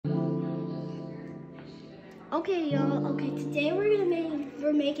Okay, y'all. Okay, today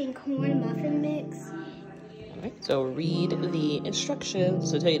we're making corn muffin mix. All right. So read the instructions.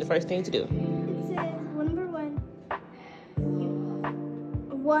 So tell you the first thing to do. It says number 1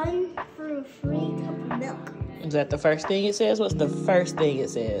 for a free cup of milk. Is that the first thing it says? What's the first thing it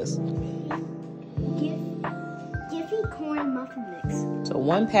says? Jiffy corn muffin mix. So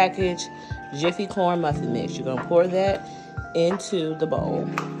 1 package Jiffy corn muffin mix. You're gonna pour that into the bowl.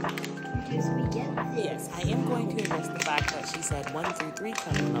 Yes, I am going to address the fact that she said 1 through 3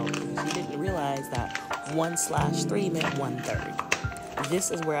 cup of milk because she didn't realize that 1/3 meant 1/3. This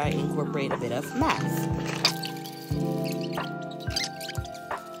is where I incorporate a bit of math.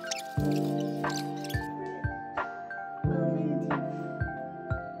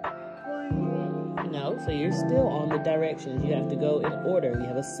 No, so you're still on the directions. You have to go in order. You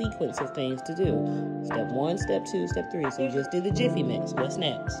have a sequence of things to do. Step 1, step 2, step 3. So you just did the Jiffy mix. What's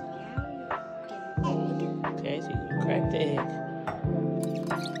next? Okay, so you crack the egg.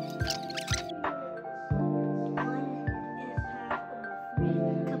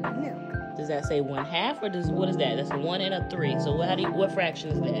 Does that say 1/2 or what is that? That's a 1 and a 3. So what fraction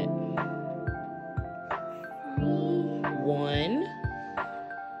is that? 1.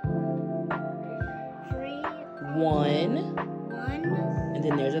 1. And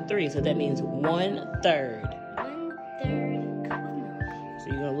then there's a 3. So that means 1/3. 1/3 cup of milk. So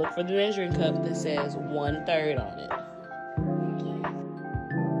you're gonna look for the measuring cup that says 1/3 on it.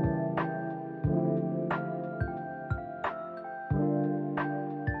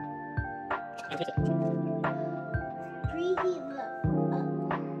 Preheat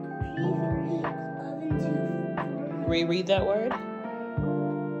oven to 400. Reread that word.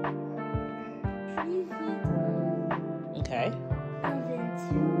 Preheat Okay. oven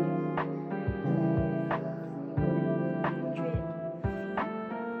to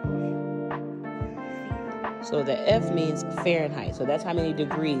 400. So the F means Fahrenheit. So that's how many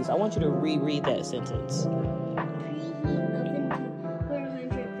degrees. I want you to reread that sentence. Preheat oven to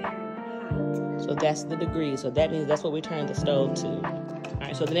 400 Fahrenheit. So that's the degree. So that means that's what we turn the stove to. All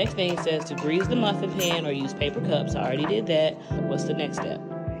right, so the next thing says to grease the muffin pan or use paper cups. I already did that. What's the next step?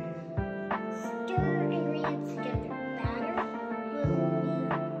 Stir ingredients together. Batter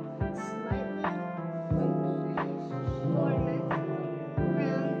will be slightly lumpy or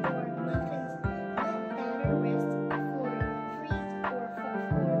round or muffins. Let batter rest for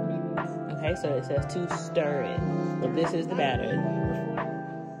 4 minutes. Okay, so it says to stir it. So this is the batter.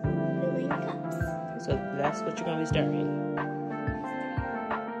 Before filling cups. So that's what you're going to be stirring.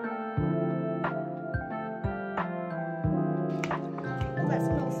 Oh, that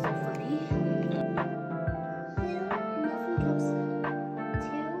smells so funny. Fill muffin cups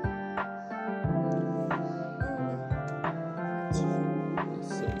Let's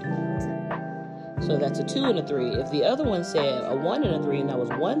see. So that's a 2 and a 3. If the other one said a 1 and a 3 and that was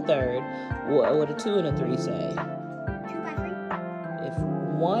 1/3, what would a 2 and a 3 say? 2 by 3. If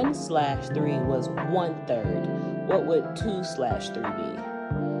 1/3 was 1/3, what would 2/3 be?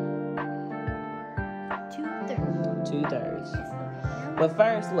 2/3. 2/3. But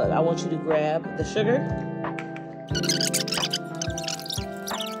first, look, I want you to grab the sugar. Because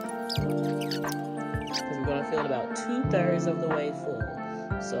we're going to fill it about 2/3 of the way full.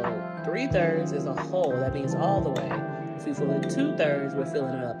 So 3/3 is a whole. That means all the way. If we fill it 2/3, we're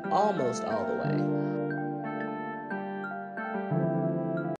filling it up almost all the way.